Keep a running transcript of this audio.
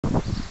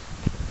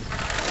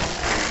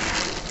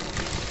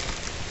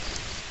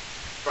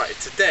Right,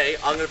 today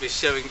I'm going to be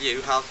showing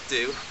you how to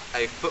do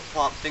a foot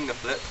plant finger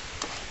flip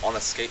on a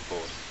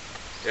skateboard.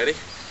 You ready?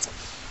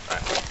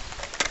 Right.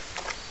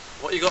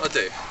 What you got to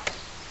do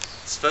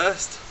is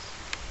first,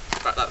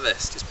 right like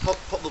this, just pop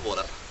the board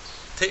up,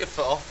 take your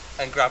foot off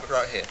and grab it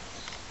right here.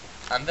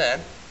 And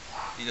then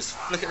you just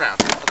flick it around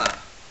like that.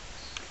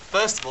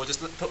 First of all,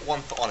 just put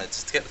one foot on it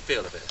just to get the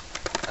feel of it.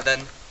 And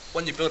then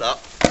when you build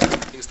up,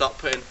 you can start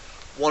putting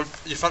your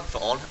front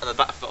foot on and the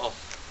back foot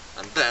off.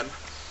 And then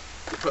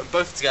you put them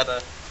both together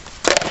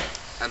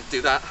and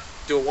do that.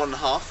 Do a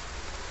 1.5.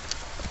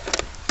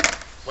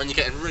 When you're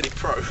getting really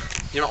pro,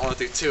 you might want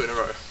to do 2 in a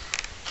row.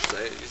 So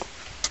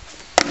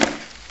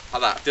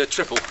like that. Do a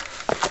triple.